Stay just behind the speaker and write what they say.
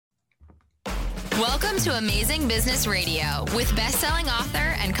Welcome to Amazing Business Radio with best-selling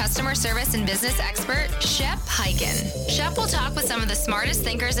author and customer service and business expert, Shep Hyken. Shep will talk with some of the smartest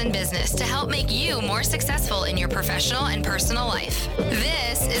thinkers in business to help make you more successful in your professional and personal life.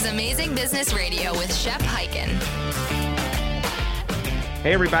 This is Amazing Business Radio with Shep Hyken.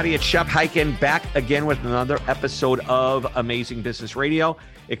 Hey everybody, it's Shep Hyken back again with another episode of Amazing Business Radio.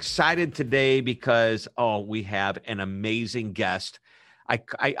 Excited today because, we have an amazing guest.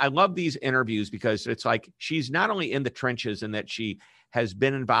 I love these interviews because it's like she's not only in the trenches and that she has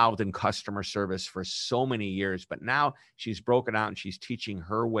been involved in customer service for so many years, but now she's broken out and she's teaching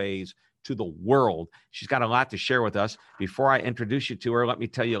her ways to the world. She's got a lot to share with us. Before I introduce you to her, let me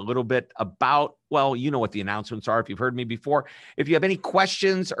tell you a little bit about, you know what the announcements are if you've heard me before. If you have any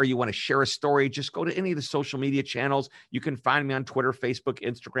questions or you want to share a story, just go to any of the social media channels. You can find me on Twitter, Facebook,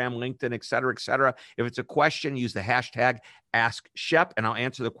 Instagram, LinkedIn, et cetera, et cetera. If it's a question, use the hashtag #AskShep, and I'll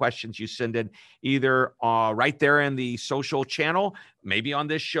answer the questions you send in either right there in the social channel, maybe on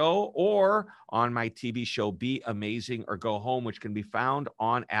this show, or on my TV show, Be Amazing or Go Home, which can be found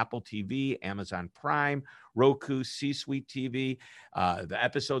on Apple TV, Amazon Prime, Roku, C-Suite TV. The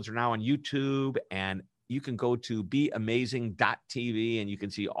episodes are now on YouTube, and you can go to beamazing.tv and you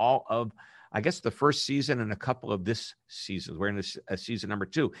can see all of, I guess, the first season and a couple of this season. We're in season number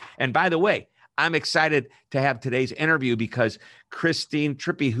 2. And by the way, I'm excited to have today's interview because Christine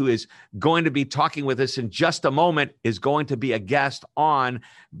Trippi, who is going to be talking with us in just a moment, is going to be a guest on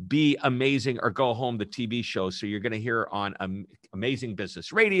Be Amazing or Go Home, the TV show. So you're going to hear her on Amazing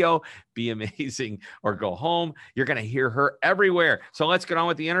Business Radio, Be Amazing or Go Home. You're going to hear her everywhere. So let's get on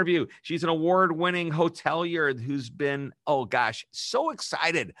with the interview. She's an award-winning hotelier who's been, so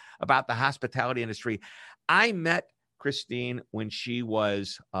excited about the hospitality industry. I met Christine when she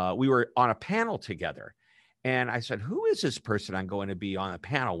was, we were on a panel together. And I said, who is this person I'm going to be on a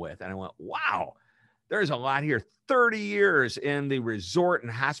panel with? And I went, wow, there's a lot here. 30 years in the resort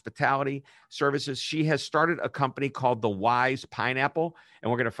and hospitality services. She has started a company called The Wise Pineapple.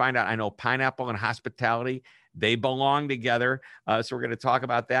 And we're going to find out, I know pineapple and hospitality, they belong together. So we're going to talk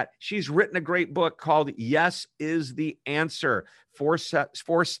about that. She's written a great book called Yes is the Answer, 4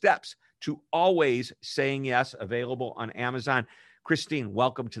 Steps to Always Saying Yes, available on Amazon. Christine,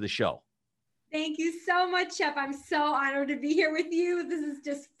 welcome to the show. Thank you so much, Shep. I'm so honored to be here with you. This is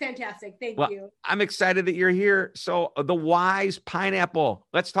just fantastic. Thank you. I'm excited that you're here. So the Wise Pineapple,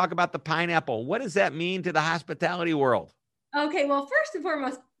 let's talk about the pineapple. What does that mean to the hospitality world? Okay, well, first and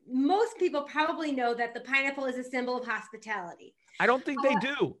foremost, most people probably know that the pineapple is a symbol of hospitality. I don't think they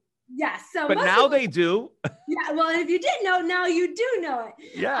do. Yes. But now they do. Yeah. Well, if you didn't know, now you do know it.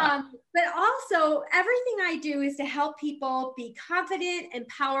 Yeah. But also everything I do is to help people be confident,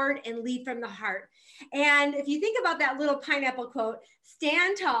 empowered, and lead from the heart. And if you think about that little pineapple quote,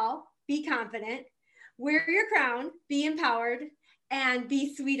 stand tall, be confident, wear your crown, be empowered, and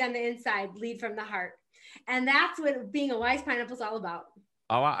be sweet on the inside, lead from the heart. And that's what being a wise pineapple is all about.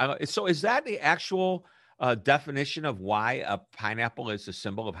 So is that the actual definition of why a pineapple is a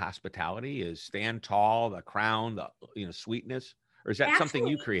symbol of hospitality? Is stand tall, the crown, the sweetness, or is that something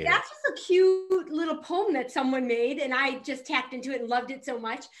you created? That's just a cute little poem that someone made, and I just tapped into it and loved it so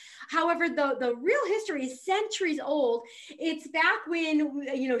much. However, the real history is centuries old. It's back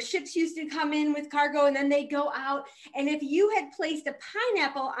when ships used to come in with cargo and then they go out, and if you had placed a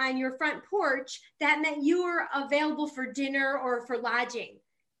pineapple on your front porch, that meant you were available for dinner or for lodging.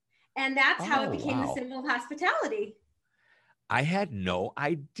 And that's how it became the symbol of hospitality. I had no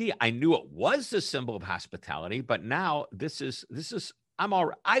idea. I knew it was the symbol of hospitality, but now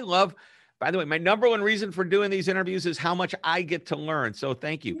I love, by the way, my number one reason for doing these interviews is how much I get to learn. So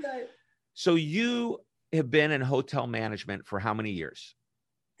thank you. Right. So you have been in hotel management for how many years?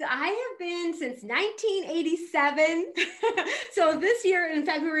 I have been since 1987. So this year in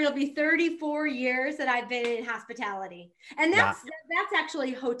February, it'll be 34 years that I've been in hospitality. And that's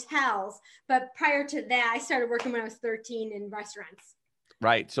actually hotels. But prior to that, I started working when I was 13 in restaurants.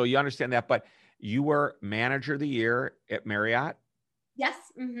 Right. So you understand that, but you were manager of the year at Marriott? Yes.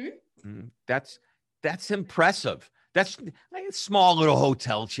 Mm-hmm. That's impressive. That's like a small little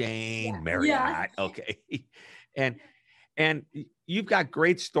hotel chain, yeah. Marriott. Yeah. Okay. And you've got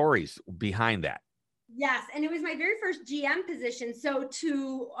great stories behind that. Yes. And it was my very first GM position. So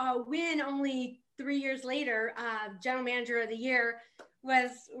to win only 3 years later, general manager of the year was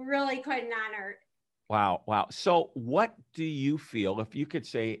really quite an honor. Wow. So what do you feel, if you could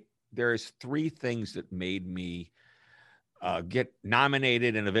say there's 3 things that made me get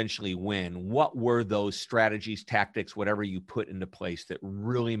nominated and eventually win, what were those strategies, tactics, whatever you put into place that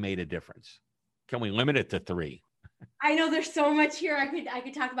really made a difference? Can we limit it to 3? I know there's so much here I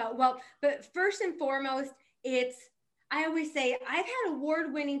could talk about. Well, but first and foremost, I always say I've had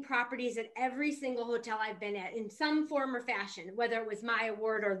award-winning properties at every single hotel I've been at in some form or fashion, whether it was my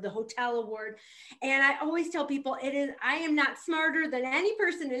award or the hotel award. And I always tell people I am not smarter than any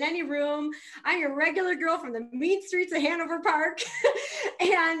person in any room. I'm a regular girl from the mean streets of Hanover Park.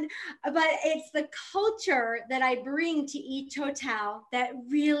 But it's the culture that I bring to each hotel that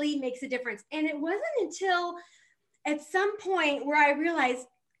really makes a difference. And it wasn't until at some point where I realized,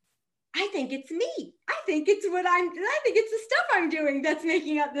 I think it's me. I think it's the stuff I'm doing that's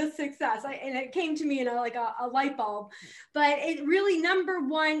making up this success. And it came to me, like a light bulb. But it really, number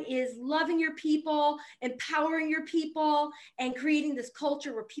one is loving your people, empowering your people, and creating this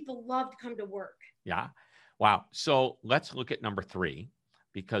culture where people love to come to work. Yeah. Wow. So let's look at number 3,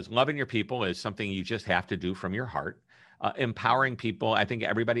 because loving your people is something you just have to do from your heart. Empowering people, I think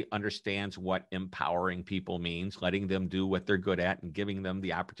everybody understands what empowering people means, letting them do what they're good at and giving them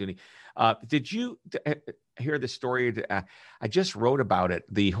the opportunity. Did you hear the story? I just wrote about it,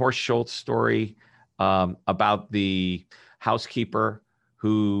 the Horst Schulze story about the housekeeper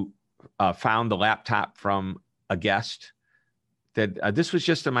who found the laptop from a guest. This was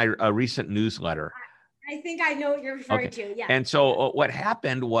just in my recent newsletter. I think I know what you're referring to. Yeah. And so what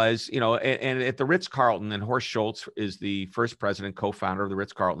happened was, and at the Ritz-Carlton, and Horst Schulze is the first president, co-founder of the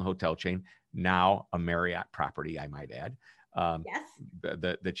Ritz-Carlton hotel chain, now a Marriott property, I might add. Yes.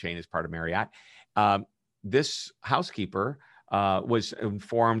 The chain is part of Marriott. This housekeeper was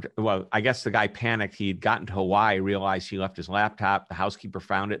informed, well, I guess the guy panicked. He'd gotten to Hawaii, realized he left his laptop. The housekeeper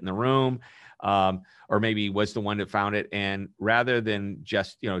found it in the room. Or maybe was the one that found it. And rather than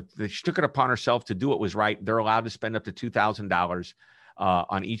just, she took it upon herself to do what was right. They're allowed to spend up to $2,000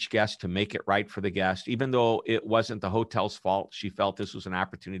 on each guest to make it right for the guest. Even though it wasn't the hotel's fault, she felt this was an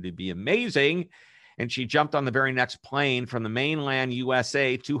opportunity to be amazing. And she jumped on the very next plane from the mainland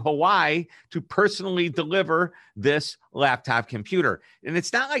USA to Hawaii to personally deliver this laptop computer. And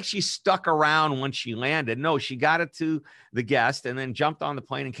it's not like she stuck around when she landed. No, she got it to the guest and then jumped on the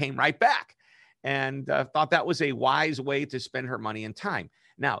plane and came right back. And thought that was a wise way to spend her money and time.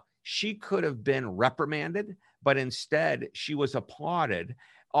 Now, she could have been reprimanded, but instead she was applauded,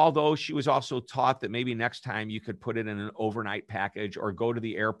 although she was also taught that maybe next time you could put it in an overnight package or go to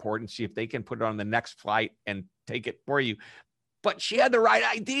the airport and see if they can put it on the next flight and take it for you. But she had the right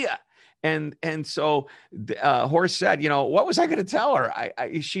idea. And so Horst said, what was I going to tell her?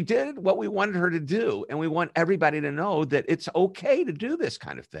 She did what we wanted her to do. And we want everybody to know that it's okay to do this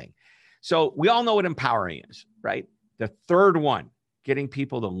kind of thing. So we all know what empowering is, right? The third one, getting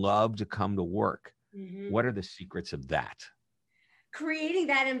people to love to come to work. Mm-hmm. What are the secrets of that? Creating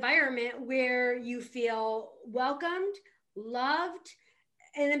that environment where you feel welcomed, loved,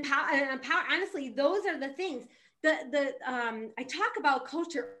 and empowered. Honestly, those are the things. I talk about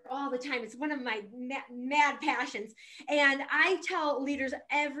culture all the time. It's one of my mad passions. And I tell leaders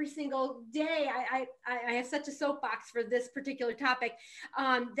every single day, I have such a soapbox for this particular topic,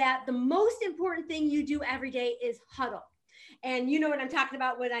 that the most important thing you do every day is huddle. And you know what I'm talking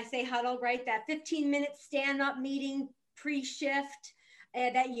about when I say huddle, right? That 15-minute stand-up meeting pre-shift.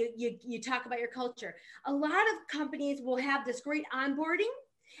 That you talk about your culture. A lot of companies will have this great onboarding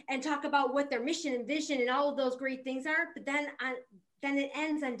and talk about what their mission and vision and all of those great things are, but then it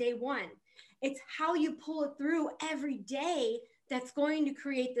ends on day one. It's how you pull it through every day that's going to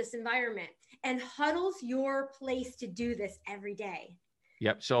create this environment. And huddle's your place to do this every day.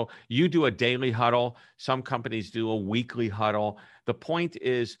 Yep. So you do a daily huddle. Some companies do a weekly huddle. The point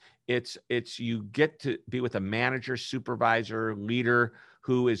is it's you get to be with a manager, supervisor, leader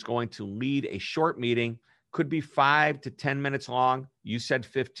who is going to lead a short meeting. Could be 5 to 10 minutes long. You said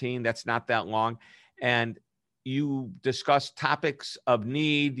 15. That's not that long. And you discuss topics of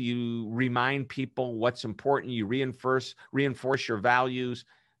need. You remind people what's important. You reinforce your values.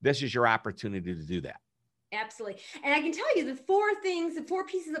 This is your opportunity to do that. Absolutely. And I can tell you the 4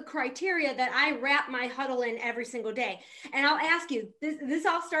 pieces of criteria that I wrap my huddle in every single day. And I'll ask you, this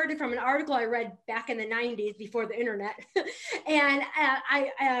all started from an article I read back in the 90s before the internet. And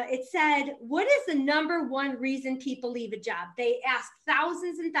it said, what is the number one reason people leave a job? They asked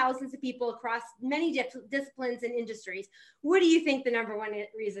thousands and thousands of people across many disciplines and industries. What do you think the number one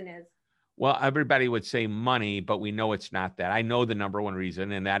reason is? Well, everybody would say money, but we know it's not that. I know the number one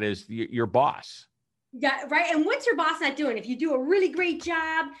reason, and that is your boss. Yeah, right. And what's your boss not doing? If you do a really great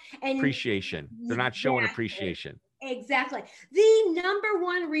job and appreciation, they're not showing appreciation. Exactly. The number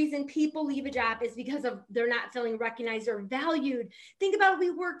one reason people leave a job is because of they're not feeling recognized or valued. Think about it, we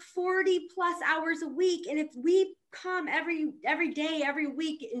work 40 plus hours a week. And if we come every day, every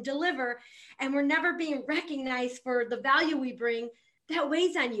week and deliver, and we're never being recognized for the value we bring, that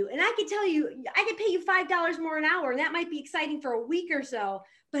weighs on you. And I can tell you, I could pay you $5 more an hour, and that might be exciting for a week or so,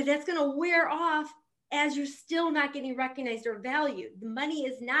 but that's going to wear off as you're still not getting recognized or valued. The money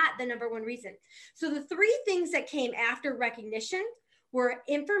is not the number one reason. So the three things that came after recognition were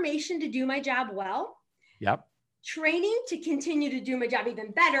information to do my job well. Yep. Training to continue to do my job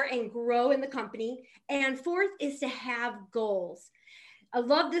even better and grow in the company. And fourth is to have goals. I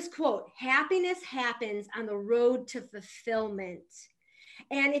love this quote: happiness happens on the road to fulfillment.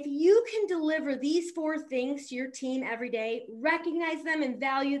 And if you can deliver these four things to your team every day, recognize them and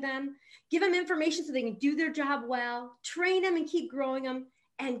value them, give them information so they can do their job well, train them and keep growing them,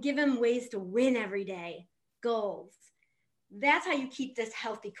 and give them ways to win every day, goals. That's how you keep this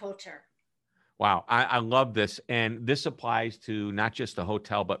healthy culture. Wow. I love this. And this applies to not just the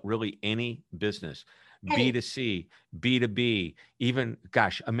hotel, but really any business. B2C, B2B, even,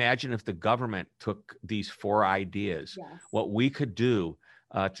 gosh, imagine if the government took these four ideas, what we could do.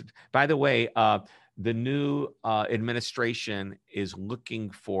 By the way, the new administration is looking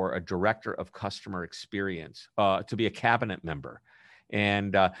for a director of customer experience to be a cabinet member.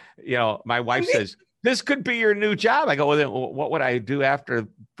 And, my wife says, this could be your new job. I go, well, then what would I do after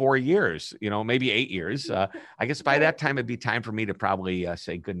 4 years? Maybe 8 years. I guess by that time, it'd be time for me to probably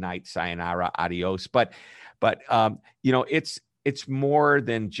say goodnight, sayonara, adios. But it's more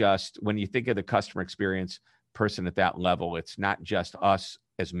than just, when you think of the customer experience person at that level, it's not just us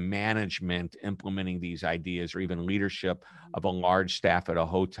as management implementing these ideas, or even leadership of a large staff at a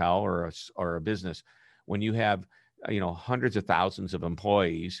hotel or a business. When you have hundreds of thousands of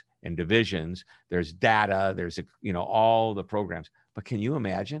employees and divisions, there's data, there's all the programs. But can you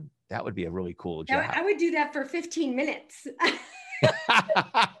imagine? That would be a really cool job. I would do that for 15 minutes.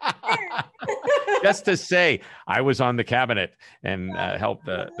 Just to say, I was on the cabinet and helped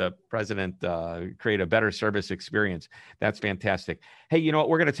the president create a better service experience. That's fantastic. Hey, you know what?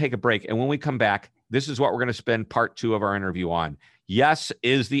 We're going to take a break. And when we come back, this is what we're going to spend part 2 of our interview on. Yes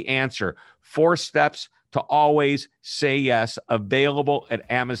is the answer. 4 steps to always say yes, available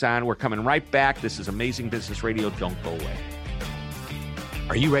at Amazon. We're coming right back. This is Amazing Business Radio. Don't go away.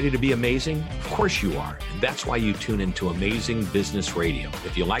 Are you ready to be amazing? Of course you are. And that's why you tune into Amazing Business Radio.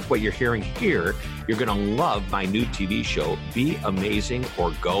 If you like what you're hearing here, you're going to love my new TV show, Be Amazing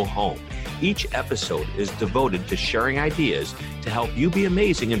or Go Home. Each episode is devoted to sharing ideas to help you be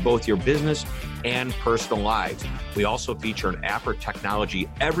amazing in both your business and personal lives. We also feature an app or technology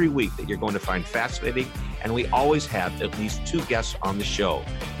every week that you're going to find fascinating, and we always have at least 2 guests on the show.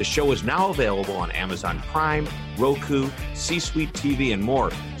 The show is now available on Amazon Prime, Roku, C-Suite TV, and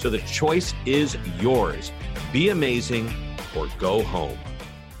more. So the choice is yours. Be amazing or go home.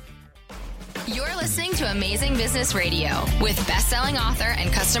 You're listening to Amazing Business Radio with best-selling author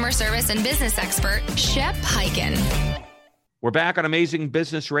and customer service and business expert, Shep Hyken. We're back on Amazing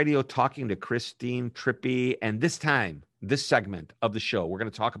Business Radio talking to Christine Trippi. And this time, this segment of the show, we're going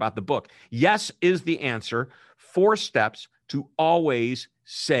to talk about the book. Yes is the answer. 4 steps to always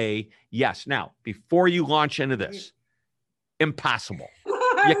say yes. Now, before you launch into this, impossible.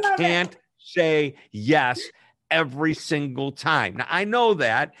 You can't say yes every single time. Now, I know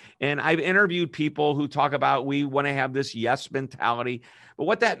that, and I've interviewed people who talk about we want to have this yes mentality. But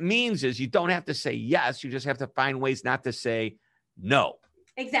what that means is you don't have to say yes. You just have to find ways not to say no.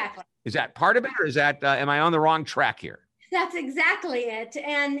 Exactly. Is that part of it, or is that, am I on the wrong track here? That's exactly it.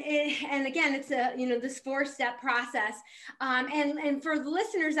 And again, it's this 4-step process. And for the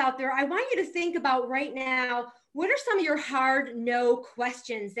listeners out there, I want you to think about right now, what are some of your hard no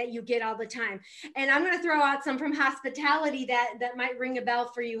questions that you get all the time? And I'm going to throw out some from hospitality that might ring a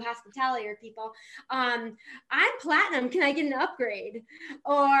bell for you hospitality people. I'm platinum. Can I get an upgrade?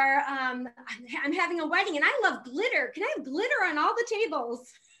 Or I'm having a wedding and I love glitter. Can I have glitter on all the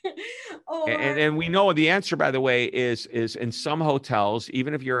tables? And we know the answer, by the way, is in some hotels,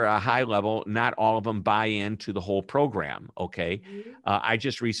 even if you're a high level, not all of them buy into the whole program. Okay. Mm-hmm. I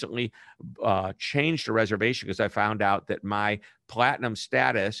just recently changed a reservation because I found out that my platinum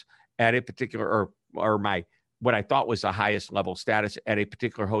status at a particular, or my, what I thought was the highest level status at a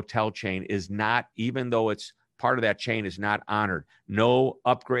particular hotel chain is not, even though it's part of that chain, is not honored. No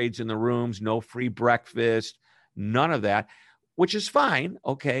upgrades in the rooms, no free breakfast, none of that. Which is fine,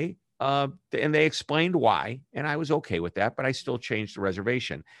 okay, and they explained why, and I was okay with that, but I still changed the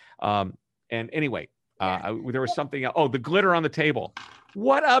reservation. And anyway, there was something else. Oh, the glitter on the table.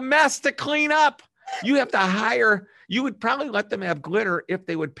 What a mess to clean up. You have to hire, you would probably let them have glitter if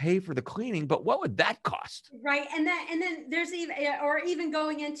they would pay for the cleaning, but what would that cost? Right. And then there's even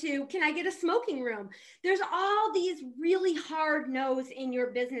going into, can I get a smoking room? There's all these really hard no's in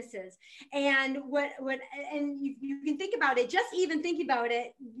your businesses. And you can think about it, just even think about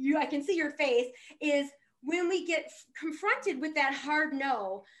it, I can see your face, is when we get confronted with that hard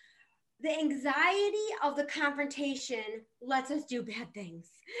no, the anxiety of the confrontation lets us do bad things.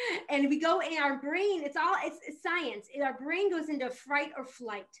 And we go in our brain, it's science. Our brain goes into fight or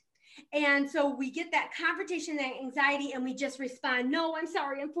flight. And so we get that confrontation, that anxiety, and we just respond, no, I'm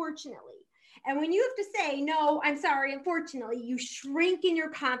sorry, unfortunately. And when you have to say, no, I'm sorry, unfortunately, you shrink in your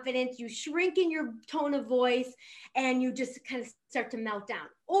confidence, you shrink in your tone of voice, and you just kind of start to melt down.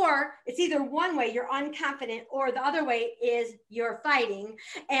 Or it's either one way, you're unconfident, or the other way is you're fighting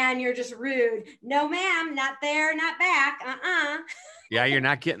and you're just rude. No, ma'am, not there, not back. Yeah, you're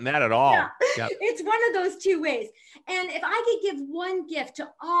not getting that at all. Yeah. Yep. It's one of those two ways. And if I could give one gift to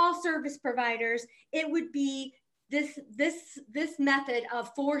all service providers, it would be this method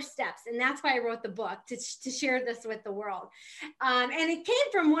of 4 steps. And that's why I wrote the book, to share this with the world. And it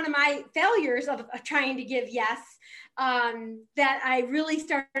came from one of my failures of trying to give yes, that I really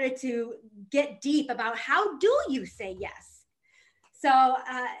started to get deep about how do you say yes? So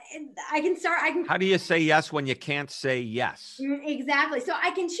How do you say yes when you can't say yes? Exactly. So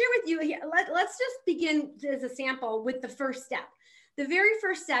I can share with you here. Let's just begin as a sample with the first step. The very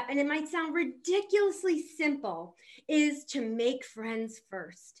first step, and it might sound ridiculously simple, is to make friends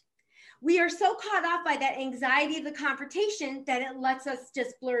first. We are so caught up by that anxiety of the confrontation that it lets us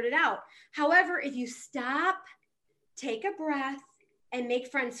just blurt it out. However, if you stop, take a breath, and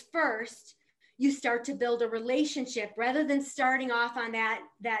make friends first, you start to build a relationship rather than starting off on that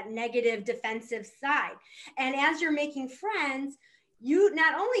negative defensive side. And as you're making friends, you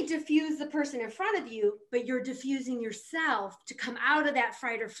not only diffuse the person in front of you, but you're diffusing yourself to come out of that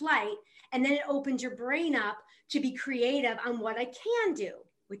fight or flight. And then it opens your brain up to be creative on what I can do,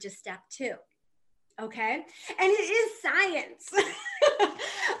 which is step 2. Okay. And it is science.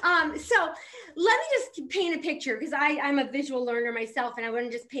 So let me just paint a picture, because I'm a visual learner myself, and I want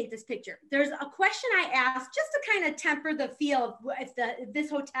to just paint this picture. There's a question I ask just to kind of temper the feel of if this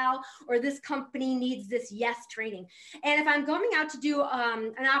hotel or this company needs this yes training. And if I'm going out to do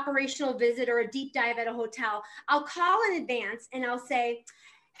an operational visit or a deep dive at a hotel, I'll call in advance and I'll say,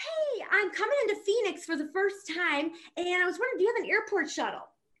 hey, I'm coming into Phoenix for the first time, and I was wondering, do you have an airport shuttle?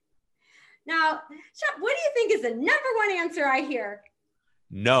 Now, Shep, what do you think is the number one answer I hear?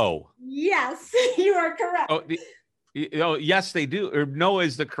 No. Yes, you are correct. Yes, they do. Or no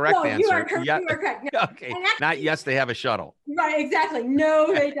is the correct answer. You are correct. You are correct. No. Okay. Not yes, they have a shuttle. Right, exactly.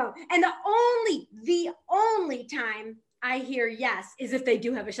 No, they don't. And the only time I hear yes is if they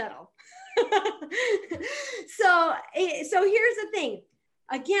do have a shuttle. So here's the thing.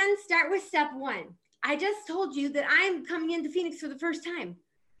 Again, start with step 1. I just told you that I'm coming into Phoenix for the first time.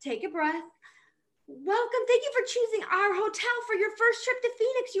 Take a breath. Welcome. Thank you for choosing our hotel for your first trip to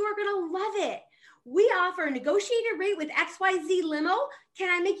Phoenix. You are going to love it. We offer a negotiated rate with XYZ Limo. Can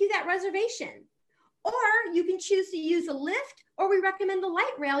I make you that reservation? Or you can choose to use a Lyft, or we recommend the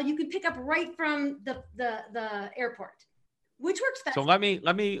light rail you can pick up right from the airport. Which works best? So let me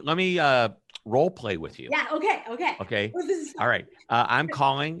role play with you. Yeah. Okay. Well, all right. I'm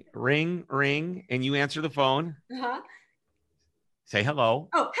calling. Ring, ring, and you answer the phone. Uh-huh. Say hello.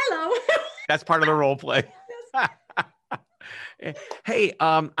 Oh, hello. That's part of the role play. Hey,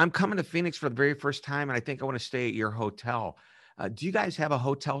 I'm coming to Phoenix for the very first time, and I think I want to stay at your hotel. Do you guys have a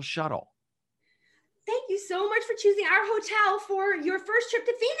hotel shuttle? Thank you so much for choosing our hotel for your first trip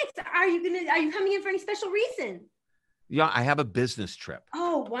to Phoenix. Are you coming in for any special reason? Yeah, I have a business trip.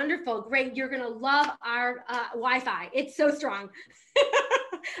 Oh, wonderful. Great. You're going to love our Wi-Fi. It's so strong.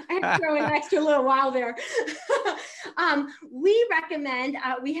 I have to throw in an extra little while there. We recommend,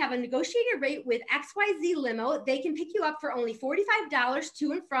 we have a negotiated rate with XYZ Limo. They can pick you up for only $45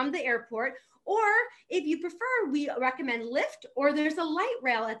 to and from the airport. Or if you prefer, we recommend Lyft, or there's a light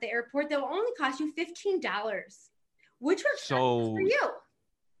rail at the airport that will only cost you $15. Which works for you?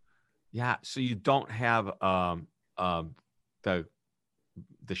 Yeah. So you don't have the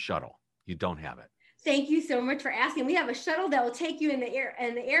shuttle. You don't have it. Thank you so much for asking. We have a shuttle that will take you in the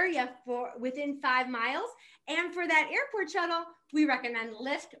area for within 5 miles. And for that airport shuttle, we recommend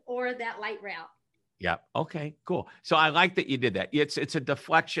Lyft or that light rail. Yeah. Okay, cool. So I like that you did that. It's a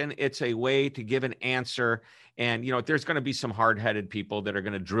deflection. It's a way to give an answer. And, there's going to be some hard-headed people that are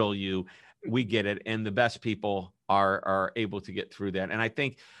going to drill you. We get it. And the best people are able to get through that. And I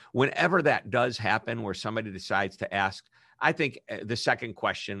think whenever that does happen, where somebody decides to ask I think the second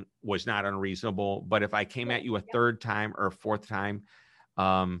question was not unreasonable, but if I came at you a third time or a fourth time,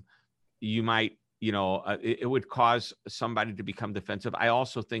 you might, it would cause somebody to become defensive. I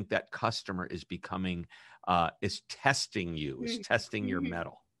also think that customer is becoming, is testing you, is testing your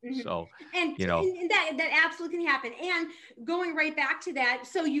mettle. So, and that absolutely can happen. And going right back to that,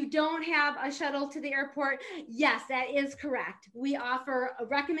 so you don't have a shuttle to the airport. Yes, that is correct. We offer a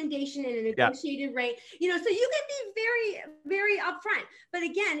recommendation and a negotiated rate, so you can be very, very upfront, but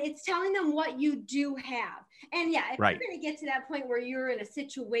again, it's telling them what you do have. And if you're going to get to that point where you're in a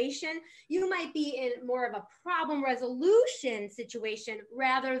situation, you might be in more of a problem resolution situation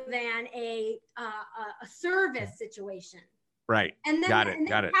rather than a service situation. Right. And then,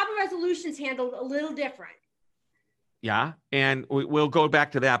 got it. Problem resolution's handled a little different. Yeah. And we'll go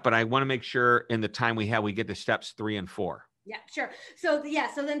back to that, but I want to make sure in the time we have, we get to steps 3 and 4. Yeah, sure. So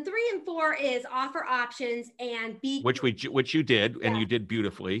then 3 and 4 is offer options and which you did, and you did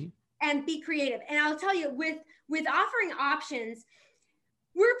beautifully. And be creative. And I'll tell you, with offering options,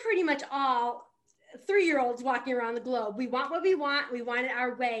 we're pretty much all 3-year-olds walking around the globe. We want what we want it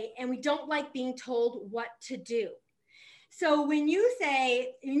our way, and we don't like being told what to do. So when you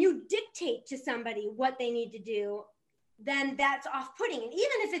dictate to somebody what they need to do, then that's off-putting. And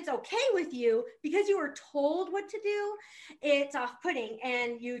even if it's okay with you, because you were told what to do, it's off-putting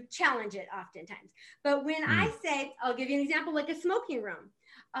and you challenge it oftentimes. But when I say, I'll give you an example, like a smoking room.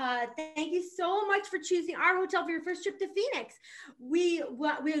 Thank you so much for choosing our hotel for your first trip to Phoenix. We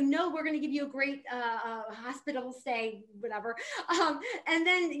know we're going to give you a great hospital stay, whatever. And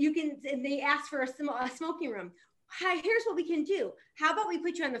then they ask for a smoking room. Here's what we can do. How about we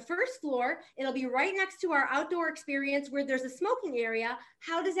put you on the first floor? It'll be right next to our outdoor experience where there's a smoking area.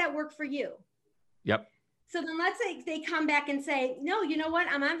 How does that work for you? Yep. So then let's say they come back and say, no, you know what?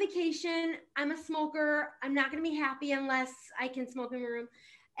 I'm on vacation. I'm a smoker. I'm not going to be happy unless I can smoke in my room.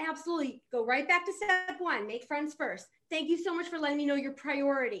 Absolutely. Go right back to step 1. Make friends first. Thank you so much for letting me know your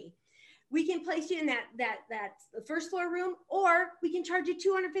priority. We can place you in that first floor room, or we can charge you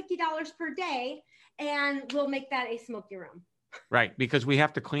 $250 per day, and we'll make that a smoking room. Right, because we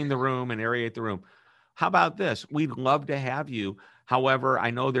have to clean the room and aerate the room. How about this? We'd love to have you. However,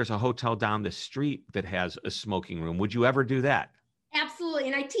 I know there's a hotel down the street that has a smoking room. Would you ever do that? Absolutely.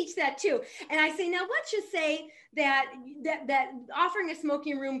 And I teach that too. And I say, now let's just say that offering a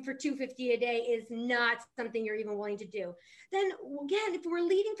smoking room for $250 a day is not something you're even willing to do. Then again, if we're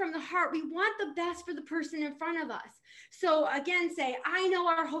leading from the heart, we want the best for the person in front of us. So again, say, I know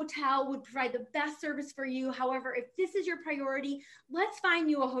our hotel would provide the best service for you. However, if this is your priority, let's find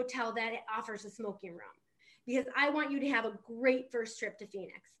you a hotel that offers a smoking room, because I want you to have a great first trip to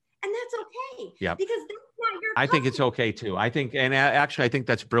Phoenix. And that's okay. Yeah. Because that's not your I think it's okay too. I think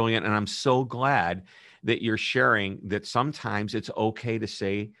that's brilliant. And I'm so glad that you're sharing that sometimes it's okay to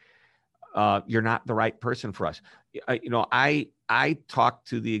say, you're not the right person for us. I talk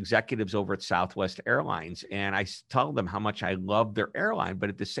to the executives over at Southwest Airlines, and I tell them how much I love their airline. But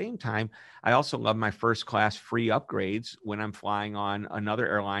at the same time, I also love my first class free upgrades when I'm flying on another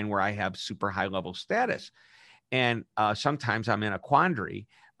airline where I have super high level status. And sometimes I'm in a quandary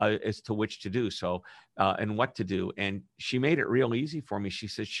as to which to do so and what to do. And she made it real easy for me. She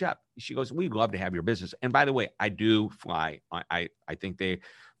says, Shep, she goes, we'd love to have your business. And by the way, I do fly. I think they,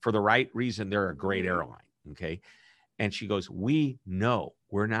 for the right reason, they're a great airline. Okay. And she goes, we know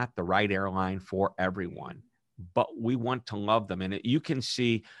we're not the right airline for everyone, but we want to love them. And you can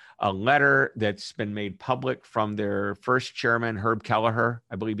see a letter that's been made public from their first chairman, Herb Kelleher.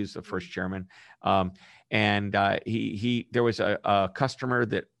 I believe he's the first chairman. And there was a customer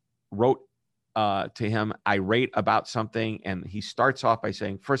that wrote to him irate about something. And he starts off by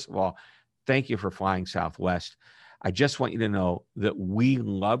saying, first of all, thank you for flying Southwest. I just want you to know that we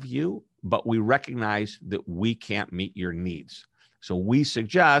love you, but we recognize that we can't meet your needs. So we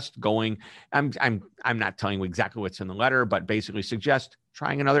suggest going, I'm not telling you exactly what's in the letter, but basically suggest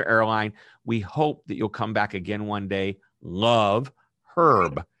trying another airline. We hope that you'll come back again one day. Love,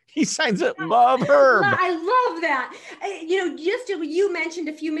 Herb. He signs it, love, Herb. I love that. You mentioned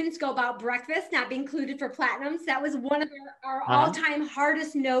a few minutes ago about breakfast not being included for Platinums. That was one of our all-time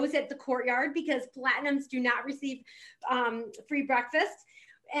hardest no's at the Courtyard, because Platinums do not receive free breakfast.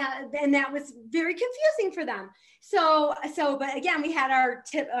 and that was very confusing for them. But again, we had our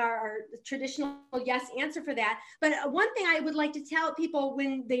traditional yes answer for that. But one thing I would like to tell people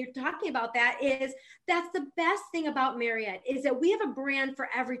when they're talking about that is that's the best thing about Marriott is that we have a brand for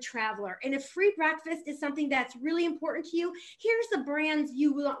every traveler. And if free breakfast is something that's really important to you, here's the brands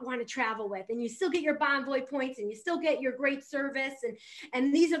you want to travel with. And you still get your Bonvoy points and you still get your great service.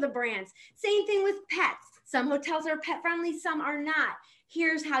 And these are the brands. Same thing with pets. Some hotels are pet friendly, some are not.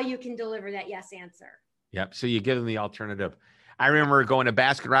 Here's how you can deliver that yes answer. Yep. So you give them the alternative. I remember going to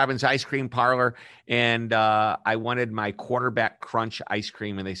Baskin-Robbins ice cream parlor and I wanted my quarterback crunch ice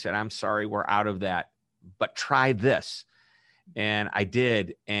cream. And they said, I'm sorry, we're out of that, but try this. And I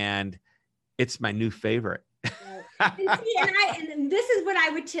did. And it's my new favorite. And this is what I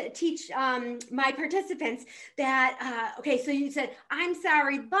would teach my participants that, so you said, I'm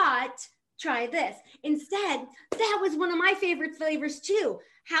sorry, but try this. Instead, that was one of my favorite flavors too.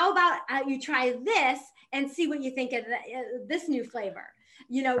 How about you try this and see what you think of this new flavor?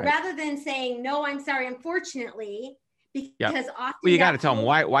 Right. Rather than saying, no, I'm sorry, unfortunately, because often you got to tell them,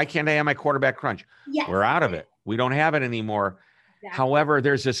 why can't I have my quarterback crunch? Yes. We're out of it. We don't have it anymore. Exactly. However,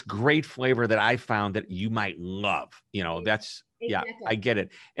 there's this great flavor that I found that you might love. That's, exactly. I get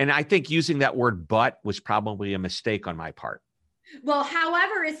it. And I think using that word but was probably a mistake on my part. Well,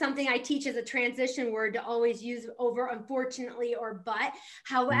 however is something I teach as a transition word to always use over unfortunately or but.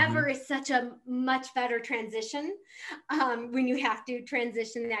 However is such a much better transition when you have to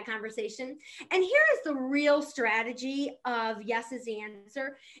transition that conversation. And here is the real strategy of yes is the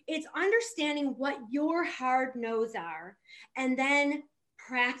answer. It's understanding what your hard no's are and then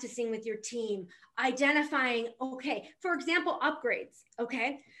practicing with your team, identifying, okay, for example, upgrades,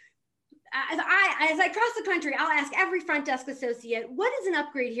 okay? As I cross the country, I'll ask every front desk associate, what is an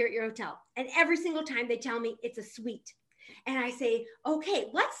upgrade here at your hotel? And every single time they tell me it's a suite. And I say, okay,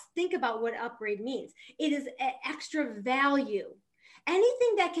 let's think about what upgrade means. It is extra value.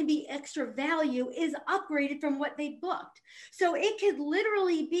 Anything that can be extra value is upgraded from what they booked. So it could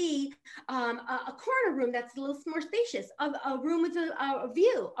literally be a corner room that's a little more spacious, a room with a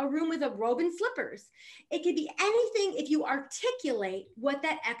view, a room with a robe and slippers. It could be anything if you articulate what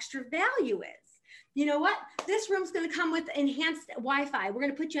that extra value is. You know what? This room's going to come with enhanced Wi-Fi. We're going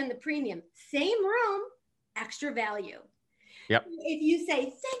to put you in the premium. Same room, extra value. Yep. If you say,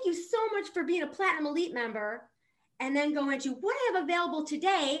 thank you so much for being a Platinum Elite member, and then go into what I have available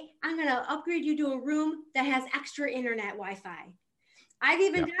today, I'm going to upgrade you to a room that has extra internet Wi-Fi. I've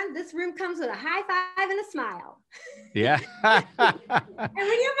even done, this room comes with a high five and a smile. Yeah. And when you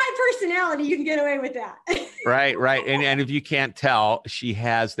have my personality, you can get away with that. Right. And if you can't tell, she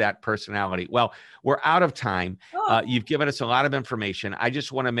has that personality. Well, we're out of time. You've given us a lot of information. I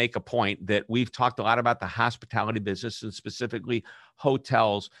just want to make a point that we've talked a lot about the hospitality business and specifically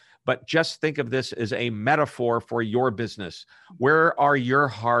hotels. But just think of this as a metaphor for your business. Where are your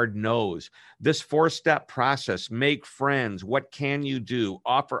hard no's? This 4-step process, make friends. What can you do?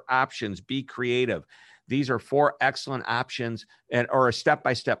 Offer options, be creative. These are 4 excellent options or a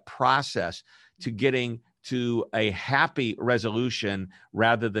step-by-step process to getting to a happy resolution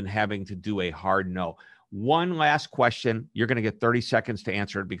rather than having to do a hard no. One last question. You're going to get 30 seconds to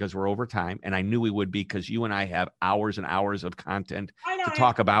answer it because we're over time. And I knew we would be because you and I have hours and hours of content to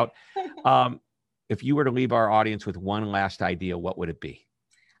talk about. If you were to leave our audience with one last idea, what would it be?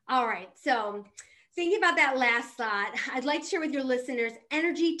 All right. So thinking about that last thought, I'd like to share with your listeners,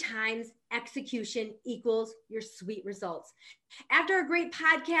 energy times execution equals your sweet results. After a great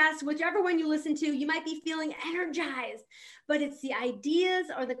podcast, whichever one you listen to, you might be feeling energized, but it's the ideas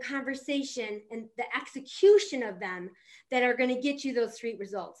or the conversation and the execution of them that are going to get you those sweet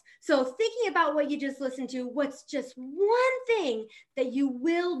results. So thinking about what you just listened to, what's just one thing that you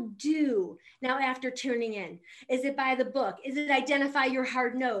will do now after tuning in? Is it buy the book? Is it identify your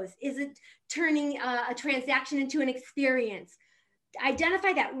hard no's? Is it turning a transaction into an experience?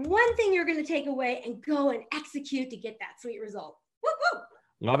 Identify that one thing you're going to take away and go and execute to get that sweet result. Woo, woo.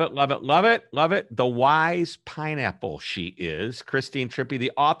 Love it, love it, love it, love it. The wise pineapple she is. Christine Trippi,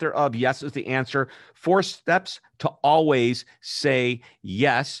 the author of Yes is the Answer, 4 Steps to Always Say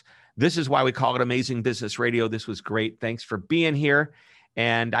Yes. This is why we call it Amazing Business Radio. This was great. Thanks for being here.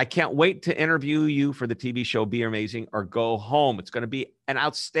 And I can't wait to interview you for the TV show Be Amazing or Go Home. It's going to be an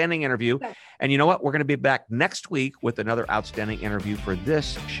outstanding interview. And you know what? We're going to be back next week with another outstanding interview for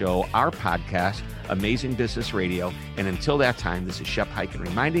this show, our podcast, Amazing Business Radio. And until that time, this is Shep Hyken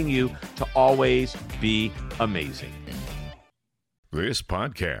reminding you to always be amazing. This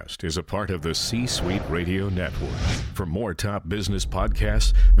podcast is a part of the C-Suite Radio Network. For more top business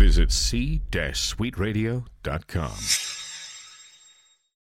podcasts, visit c-suiteradio.com.